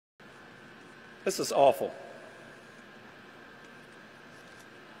This is awful.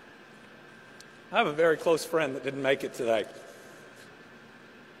 I have a very close friend that didn't make it today.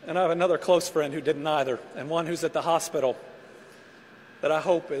 And I have another close friend who didn't either, and one who's at the hospital that I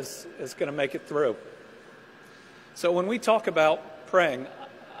hope is going to make it through. So when we talk about praying,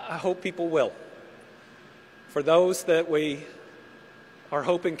 I hope people will. For those that we are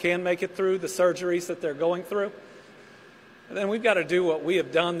hoping can make it through the surgeries that they're going through, and then we've got to do what we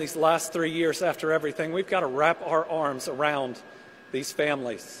have done these last 3 years after everything. We've got to wrap our arms around these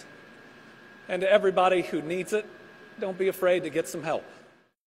families. And to everybody who needs it, don't be afraid to get some help.